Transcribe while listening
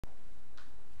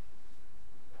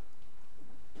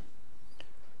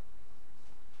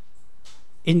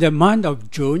In the month of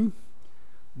June,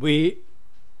 we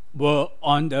were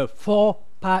on the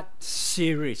 4-part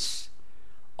series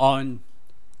on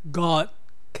God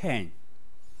Can.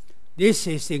 This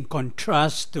is in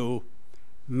contrast to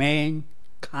man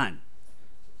can't.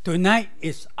 Tonight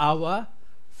is our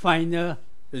final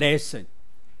lesson.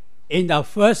 In the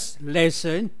first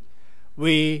lesson,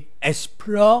 we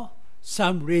explore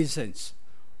some reasons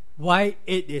why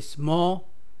it is more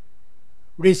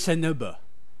reasonable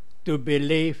to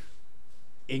believe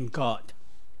in God.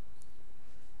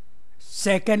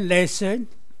 Second lesson,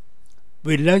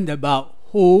 we learned about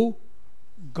who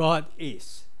God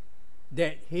is,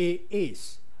 that He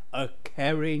is a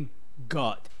caring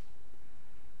God.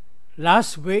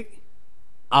 Last week,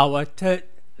 our third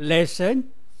lesson,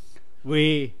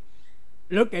 we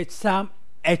looked at some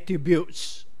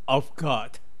attributes of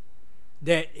God,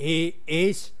 that He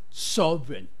is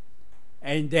sovereign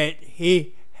and that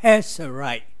He has a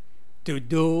right to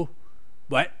do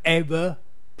whatever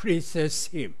pleases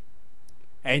Him,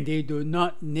 and He do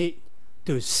not need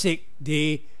to seek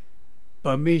the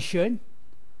permission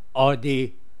or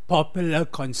the popular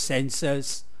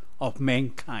consensus of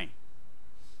mankind.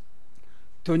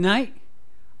 Tonight,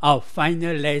 our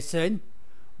final lesson,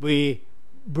 we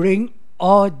bring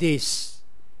all this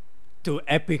to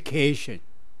application.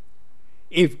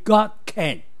 If God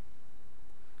can,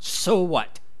 so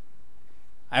what?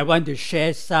 I want to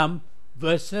share some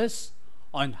verses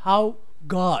on how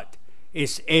God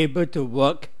is able to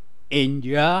work in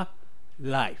your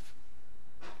life.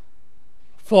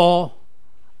 For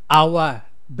our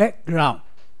background,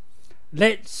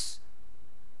 let's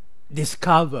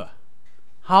discover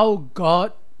how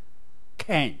God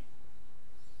can.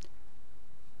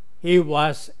 He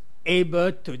was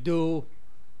able to do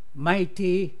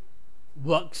mighty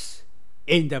works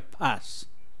in the past.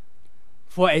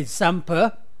 For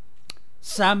example,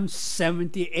 Psalm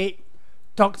 78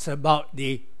 talks about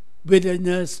the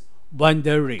wilderness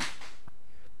wandering.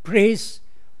 Please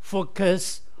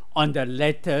focus on the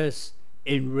letters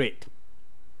in red.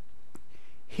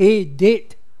 He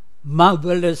did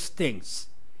marvelous things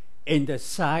in the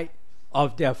sight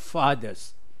of their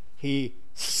fathers. He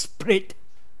split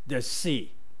the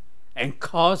sea and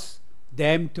caused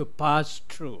them to pass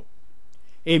through.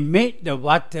 He made the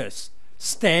waters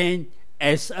stand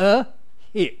as a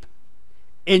heap.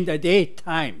 In the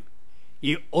daytime,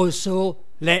 He also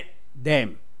led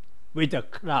them with a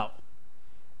cloud,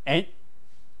 and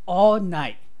all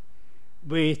night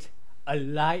with a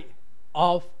light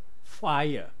of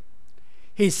fire.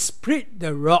 He split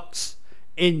the rocks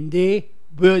in the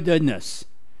wilderness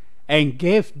and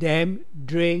gave them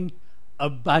drink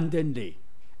abundantly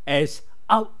as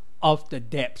out of the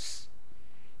depths.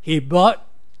 He brought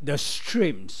the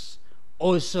streams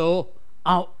also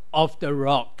out of the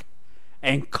rock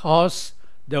and caused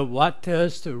the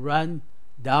waters to run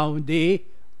down the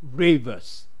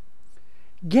rivers.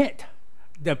 Yet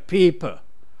the people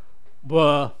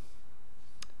were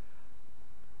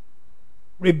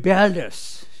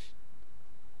rebellious.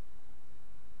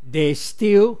 They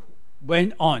still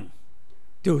went on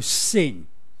to sin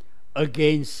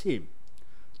against Him,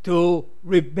 to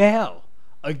rebel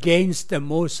against the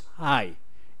Most High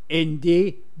in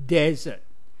the desert.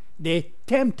 They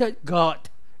tempted God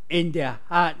in their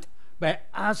heart by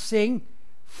asking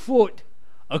food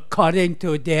according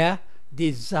to their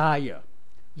desire.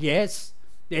 Yes,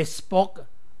 they spoke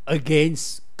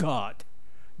against God.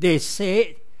 They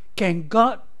said, "Can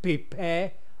God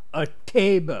prepare a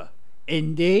table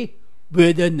in the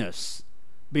wilderness?"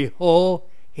 Behold,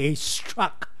 He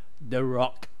struck the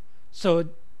rock so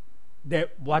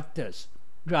that waters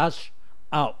rushed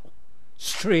out,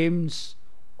 streams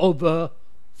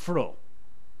overflow.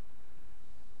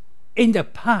 In the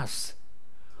past,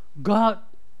 God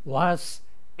was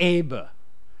able,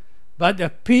 but the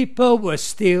people were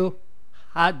still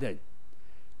hardened.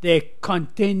 They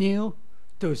continued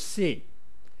to sin,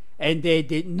 and they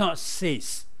did not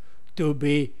cease to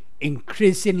be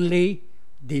increasingly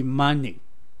demanding.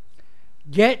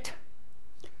 Yet,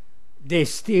 they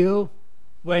still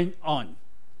went on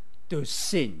to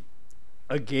sin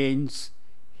against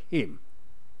Him.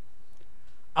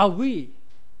 Are we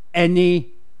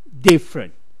any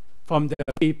different from the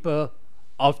people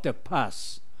of the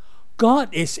past?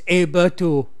 God is able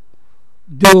to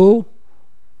do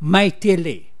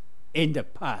mightily in the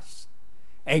past,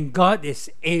 and God is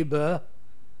able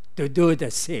to do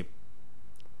the same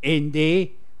in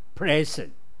the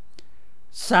present.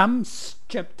 Psalms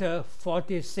chapter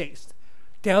 46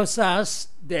 tells us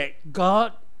that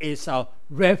God is our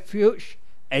refuge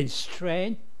and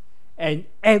strength and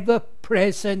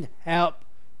ever-present help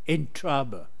in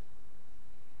trouble.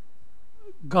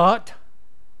 God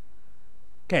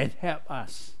can help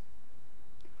us.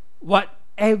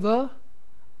 Whatever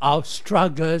our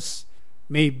struggles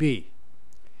may be,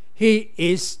 He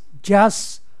is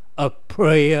just a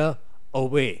prayer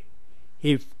away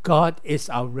if God is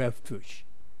our refuge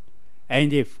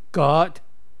and if God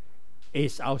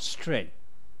is our strength.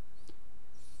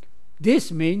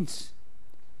 This means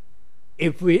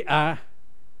if we are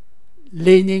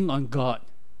leaning on God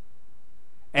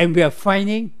and we are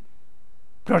finding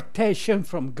protection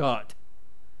from God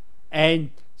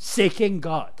and seeking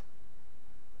God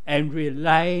and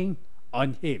relying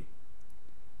on Him,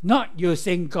 not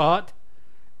using God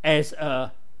as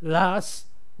a last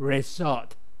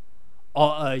resort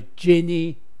or a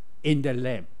genie in the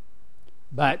lamp,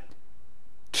 but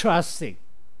trusting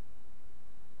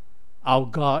our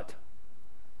God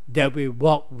that we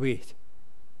walk with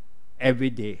every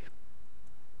day.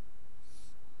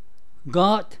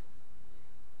 God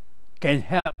can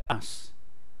help us,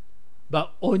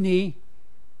 but only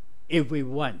if we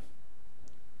want.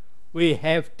 We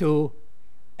have to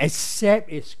accept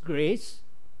His grace.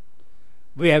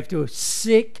 We have to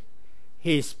seek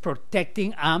His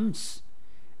protecting arms,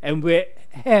 and we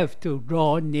have to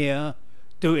draw near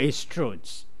to His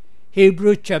thrones.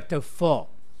 Hebrews chapter 4,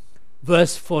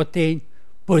 verse 14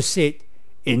 puts it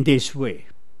in this way.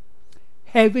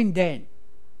 Having then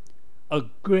a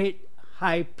great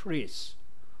high priest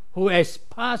who has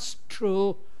passed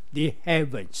through the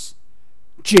heavens,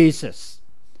 Jesus,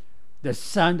 the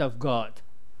Son of God,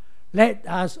 let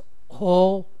us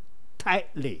hold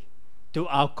tightly to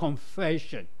our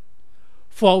confession.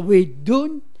 For we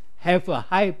don't have a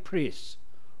high priest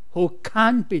who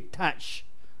can't be touched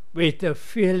with the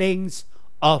feelings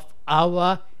of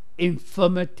our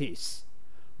infirmities,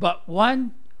 but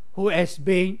one who has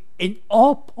been in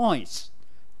all points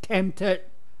tempted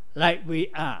like we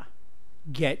are,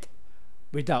 yet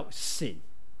without sin.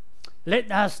 Let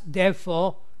us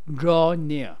therefore draw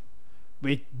near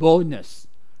with boldness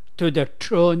to the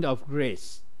throne of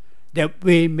grace, that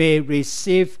we may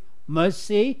receive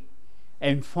mercy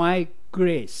and find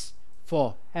grace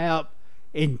for help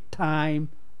in time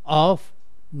of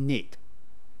need.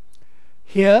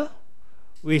 Here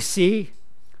we see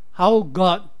how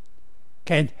God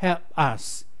can help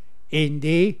us in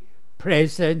the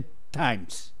present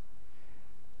times.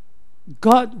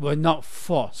 God will not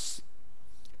force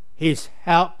His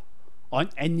help on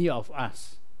any of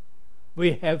us.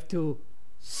 We have to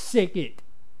seek it,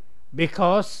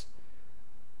 because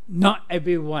not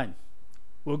everyone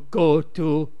will go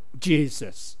to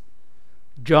Jesus.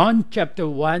 John chapter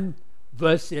 1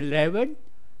 verse 11,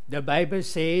 the Bible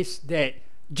says that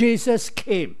Jesus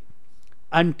came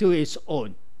unto His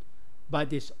own,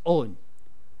 but His own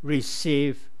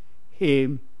received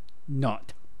Him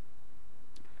not.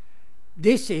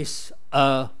 This is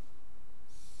a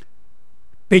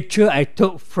picture I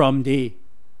took from the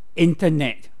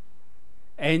internet,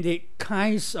 and it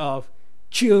kind of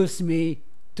chills me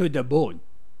to the bone.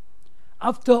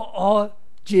 After all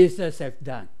Jesus has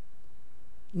done,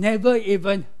 never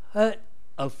even hurt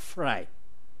a fly,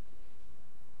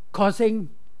 causing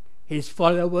His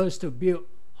followers to build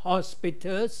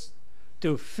hospitals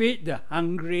to feed the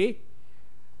hungry,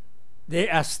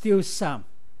 there are still some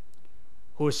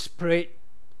who spread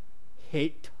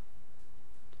hate,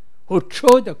 who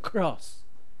throw the cross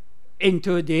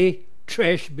into the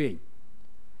trash bin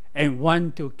and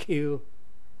want to kill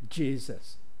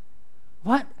Jesus.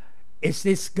 What is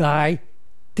this guy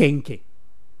thinking?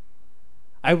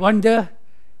 I wonder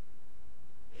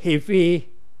if he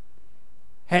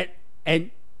had an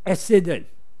accident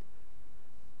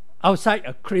outside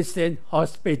a Christian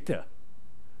hospital,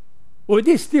 would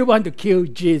he still want to kill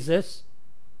Jesus,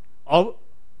 or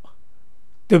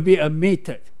to be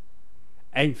admitted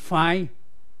and find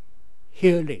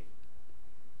healing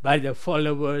by the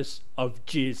followers of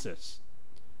Jesus?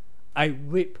 I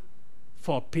weep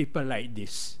for people like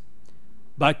this.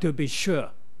 But to be sure,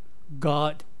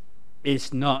 God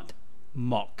is not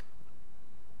mocked.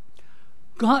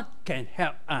 God can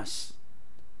help us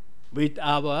with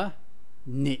our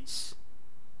needs.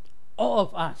 All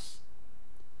of us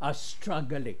are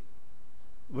struggling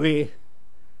with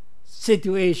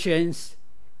situations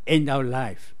in our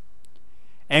life.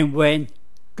 And when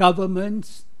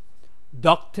governments,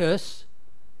 doctors,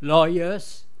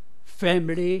 lawyers,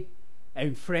 family,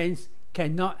 and friends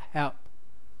cannot help,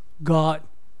 God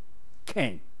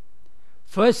can.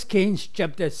 1 Kings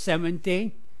chapter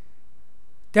 17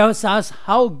 tells us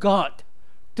how God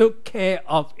took care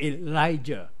of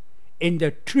Elijah in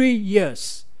the 3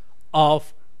 years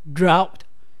of drought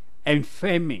and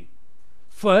famine.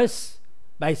 First,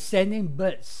 by sending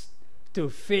birds to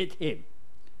feed him,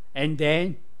 and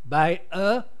then by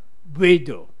a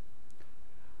widow.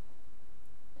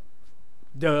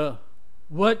 The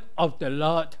word of the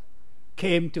Lord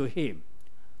came to him,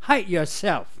 hide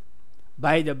yourself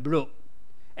by the brook,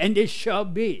 and it shall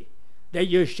be that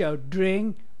you shall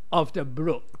drink of the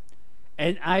brook,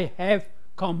 and I have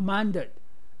commanded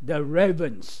the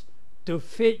ravens to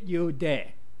feed you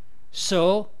there.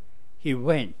 So he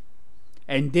went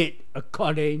and did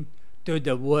according to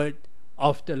the word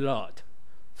of the Lord,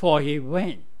 for he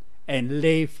went and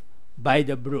lived by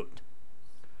the brook.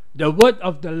 The word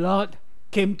of the Lord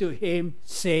came to him,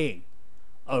 saying,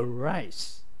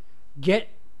 arise, get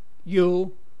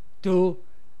you to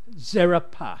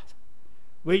Zarephath,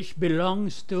 which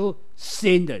belongs to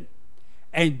Sidon,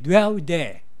 and dwell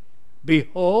there.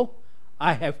 Behold,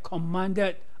 I have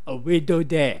commanded a widow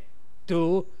there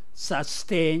to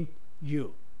sustain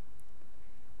you.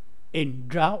 In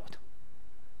drought,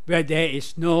 where there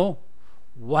is no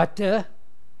water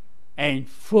and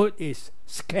food is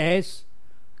scarce,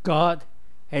 God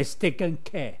has taken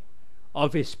care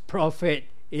of his prophet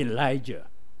Elijah.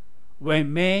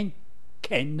 When man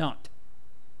cannot,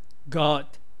 God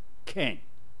can.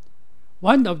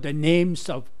 One of the names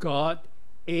of God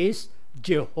is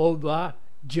Jehovah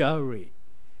Jireh,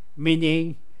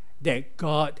 meaning that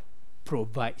God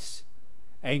provides,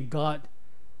 and God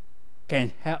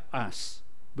can help us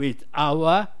with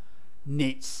our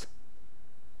needs.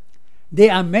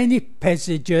 There are many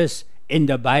passages in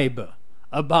the Bible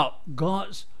about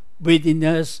God's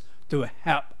willingness to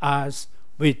help us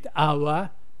with our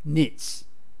needs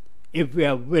if we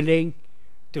are willing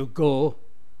to go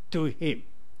to him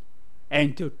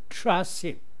and to trust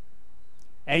him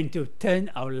and to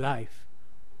turn our life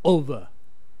over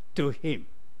to him.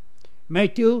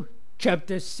 Matthew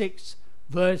chapter 6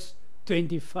 verse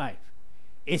 25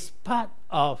 is part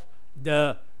of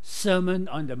the Sermon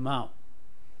on the Mount,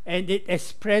 and it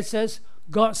expresses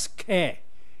God's care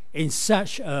in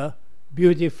such a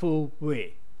beautiful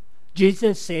way.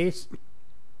 Jesus says,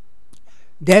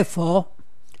 therefore,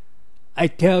 I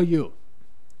tell you,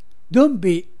 don't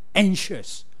be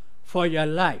anxious for your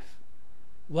life,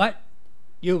 what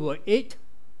you will eat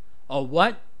or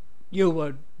what you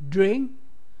will drink,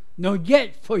 nor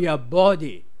yet for your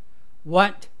body,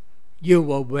 what you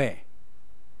will wear.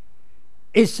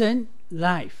 Isn't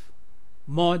life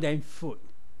more than food,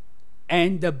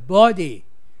 and the body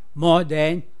more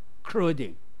than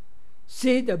clothing?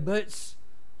 See the birds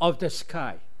of the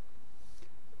sky,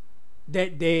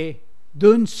 that they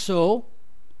don't sow,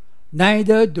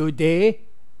 neither do they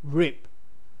reap,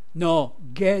 nor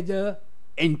gather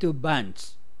into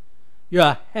barns.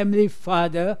 Your heavenly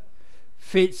Father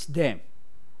feeds them.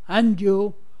 Aren't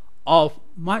you of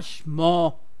much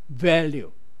more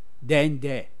value than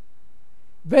they?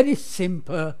 Very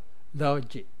simple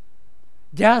logic.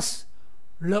 Just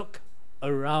look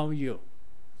around you,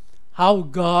 how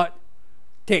God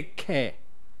takes care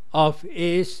of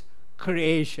his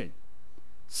creation.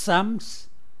 Psalms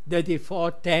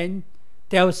 34:10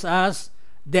 tells us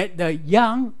that the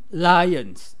young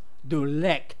lions do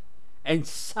lack and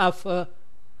suffer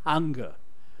hunger,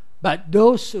 but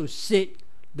those who seek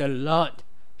the Lord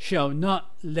shall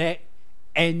not lack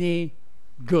any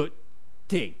good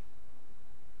thing.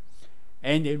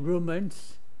 And in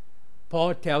Romans,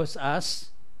 Paul tells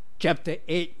us, chapter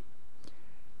 8,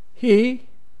 he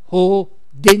who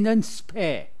didn't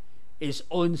spare his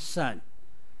own son,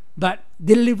 but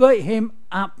delivered him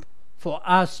up for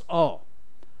us all,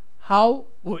 how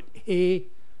would he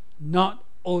not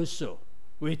also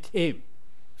with him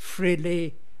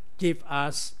freely give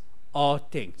us all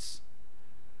things?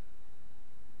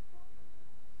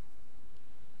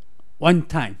 One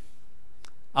time,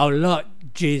 our Lord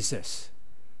Jesus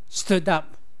stood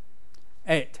up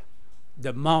at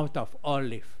the Mount of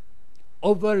Olives,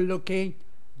 overlooking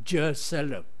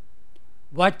Jerusalem,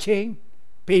 watching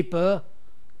people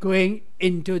going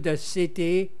into the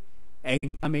city and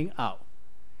coming out.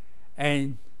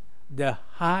 And the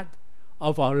heart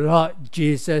of our Lord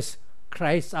Jesus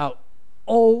cries out,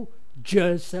 "O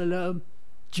Jerusalem,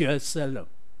 Jerusalem,"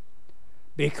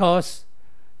 because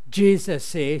Jesus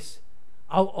says,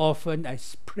 how often I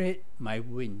spread my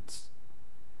wings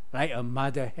like a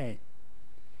mother hen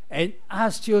and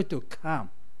asked you to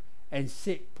come and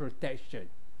seek protection,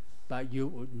 but you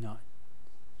would not.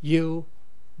 You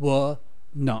were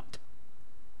not.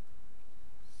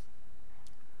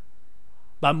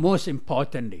 But most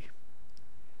importantly,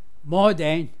 more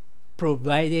than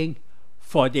providing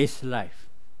for this life,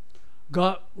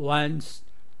 God wants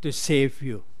to save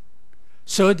you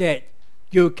so that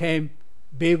you can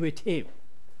be with him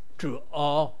through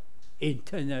all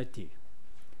eternity.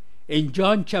 in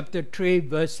John chapter 3,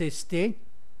 verse 16,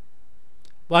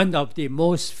 one of the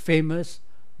most famous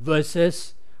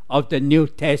verses of the New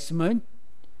Testament,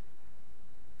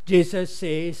 Jesus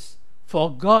says,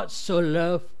 "For God so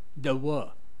loved the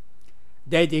world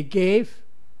that he gave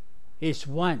his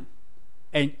one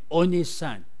and only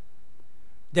Son,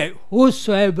 that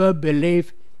whosoever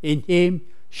believe in him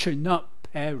should not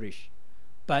perish,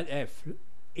 but have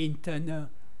eternal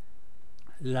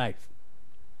life."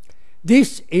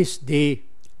 This is the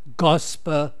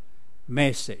gospel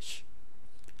message,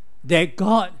 that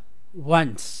God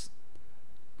wants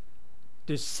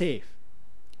to save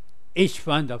each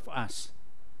one of us,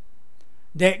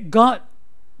 that God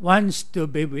wants to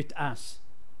be with us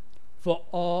for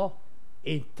all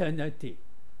eternity,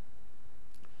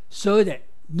 so that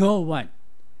no one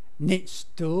needs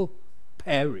to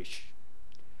perish.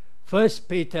 1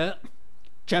 Peter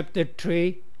chapter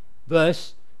 3,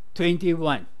 verse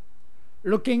 21.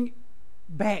 Looking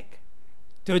back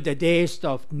to the days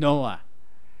of Noah,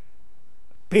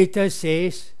 Peter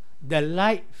says the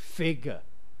light figure,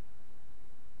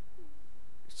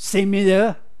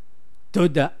 similar to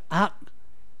the ark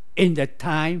in the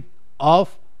time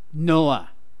of Noah,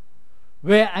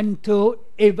 whereunto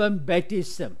even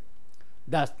baptism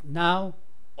does now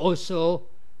also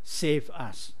save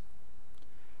us.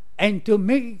 And to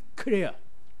make it clear,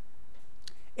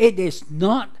 it is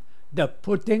not the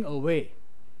putting away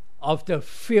of the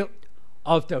filth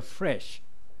of the flesh,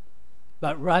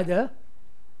 but rather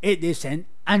it is an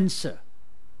answer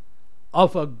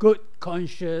of a good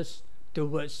conscience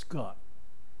towards God,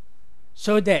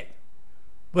 so that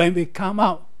when we come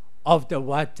out of the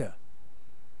water,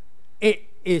 it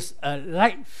is a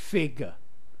light figure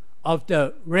of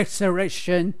the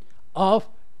resurrection of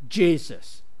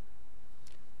Jesus.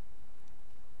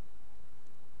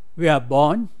 We are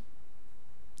born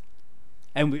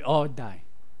and we all die.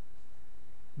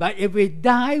 But if we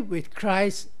die with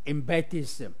Christ in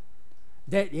baptism,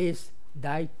 that is,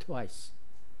 die twice,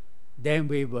 then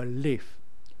we will live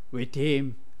with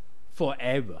him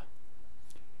forever.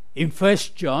 In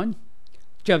 1 John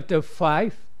chapter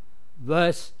 5,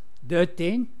 verse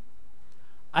 13,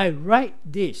 "I write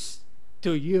this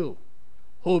to you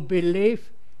who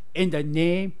believe in the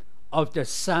name of the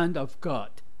Son of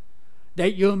God,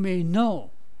 that you may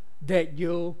know that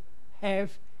you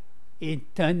have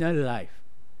eternal life."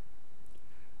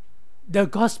 The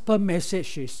gospel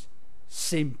message is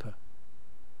simple.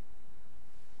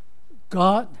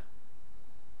 God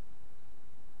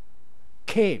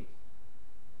came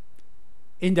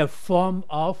in the form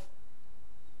of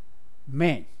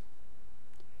man.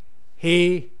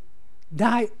 He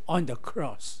died on the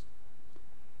cross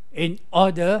in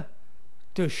order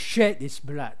to shed his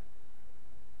blood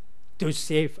to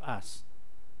save us.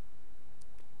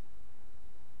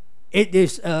 It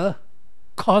is a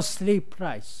costly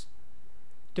price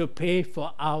to pay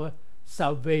for our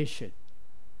salvation,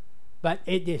 but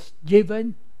it is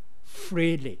given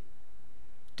freely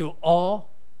to all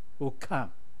who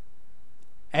come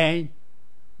and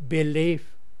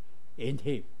believe in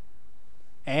him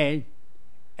and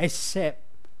accept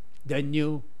the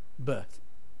new birth.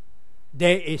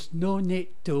 There is no need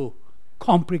to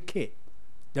complicate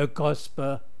the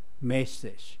gospel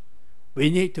message. We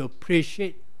need to preach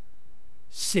it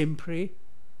simply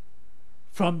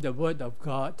from the Word of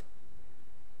God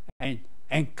and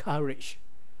encourage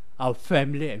our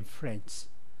family and friends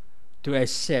to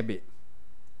accept it.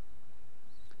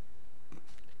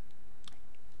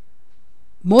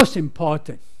 Most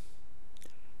important,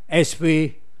 as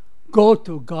we go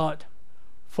to God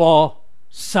for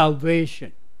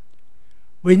salvation,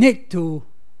 we need to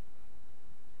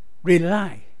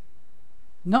rely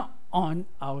not on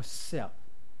ourselves,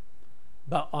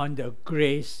 but on the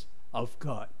grace of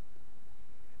God.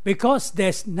 Because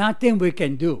there's nothing we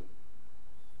can do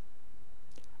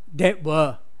that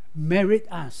will merit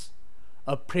us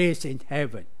a place in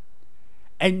heaven.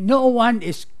 And no one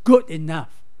is good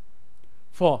enough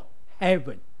for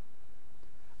heaven.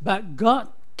 But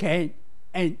God can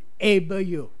enable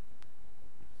you,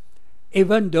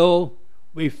 even though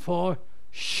we fall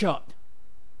short,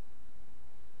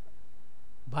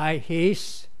 by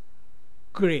his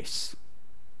grace.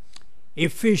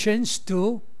 Ephesians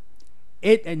 2,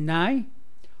 8 and 9,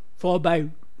 "For by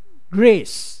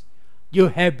grace you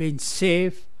have been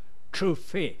saved through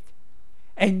faith,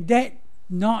 and that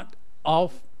not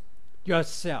of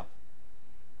yourself.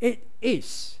 It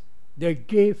is the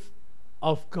gift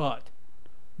of God,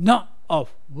 not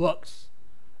of works,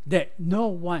 that no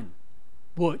one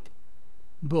would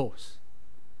boast."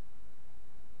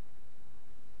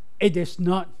 It is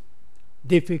not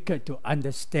difficult to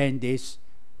understand this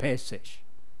passage.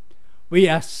 We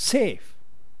are saved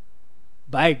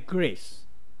by grace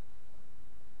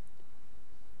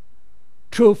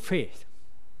through faith,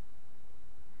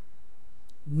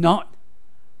 not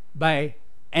by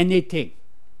anything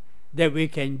that we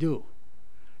can do,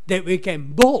 that we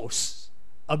can boast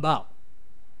about,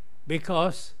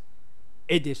 because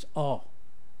it is all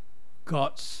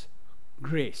God's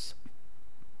grace.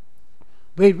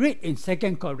 We read in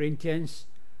 2 Corinthians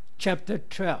chapter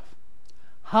 12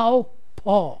 how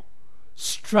Paul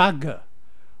struggled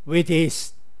with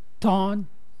his thorn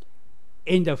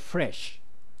in the flesh,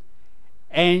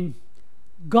 and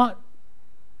God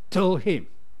told him,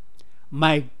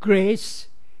 "My grace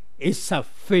is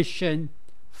sufficient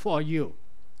for you,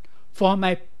 for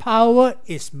my power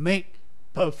is made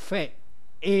perfect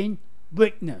in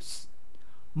weakness.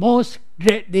 Most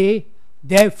greatly,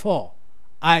 therefore,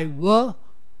 I will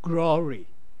glory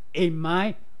in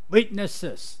my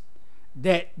weaknesses,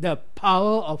 that the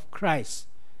power of Christ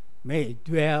may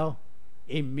dwell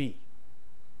in me."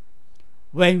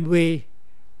 When we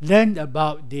learn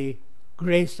about the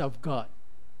grace of God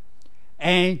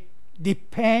and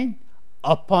depend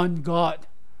upon God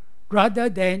rather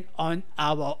than on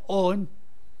our own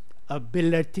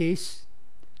abilities,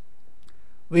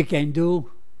 we can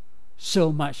do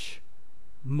so much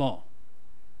more.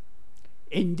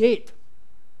 Indeed,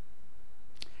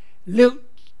 Luke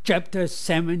chapter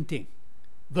 17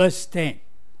 verse 10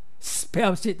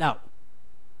 spells it out.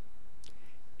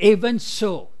 "Even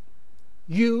so,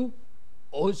 you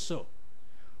also,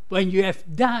 when you have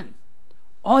done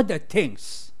all the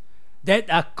things that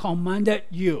are commanded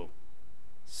you,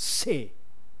 say,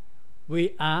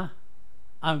 we are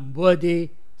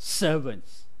unworthy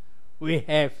servants. We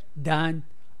have done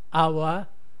our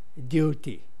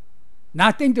duty."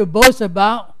 Nothing to boast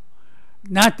about,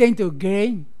 nothing to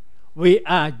gain. We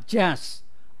are just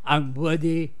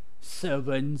unworthy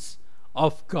servants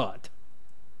of God.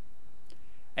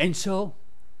 And so,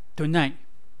 tonight,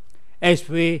 as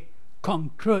we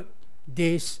conclude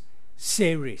this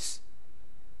series,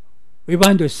 we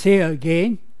want to say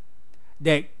again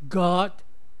that God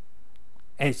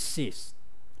exists.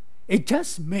 It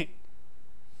just makes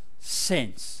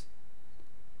sense,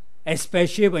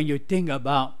 especially when you think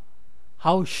about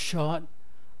how short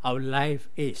our life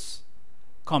is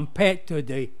compared to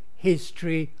the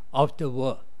history of the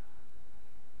world.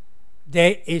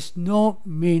 There is no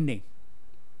meaning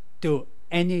to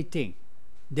anything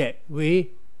that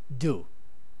we do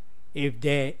if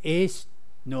there is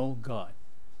no God.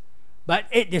 But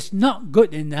it is not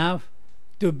good enough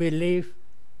to believe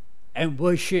and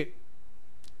worship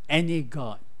any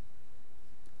God.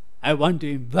 I want to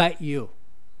invite you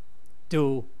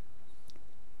to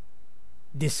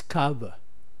discover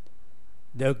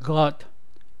the God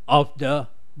of the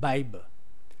Bible,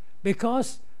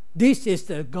 because this is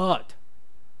the God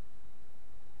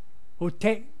who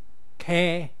takes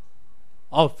care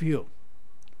of you,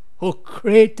 who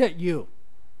created you,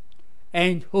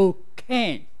 and who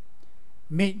can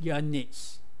meet your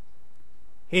needs.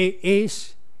 He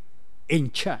is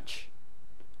in charge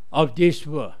of this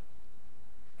world,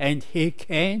 and He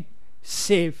can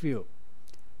save you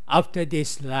after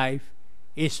this life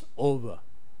is over.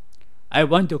 I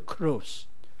want to close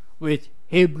with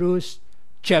Hebrews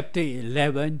chapter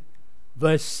 11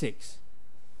 verse 6.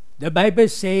 The Bible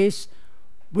says,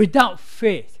 "Without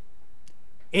faith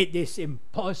it is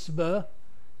impossible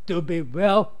to be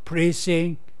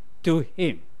well-pleasing to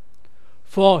Him.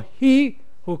 For he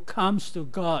who comes to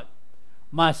God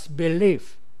must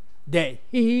believe that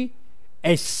He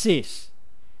exists,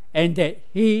 and that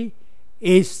He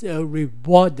is a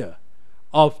rewarder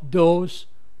of those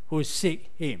who seek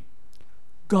Him."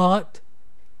 God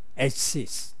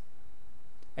exists,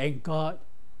 and God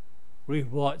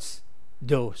rewards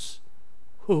those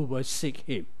who will seek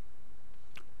Him.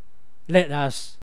 Let us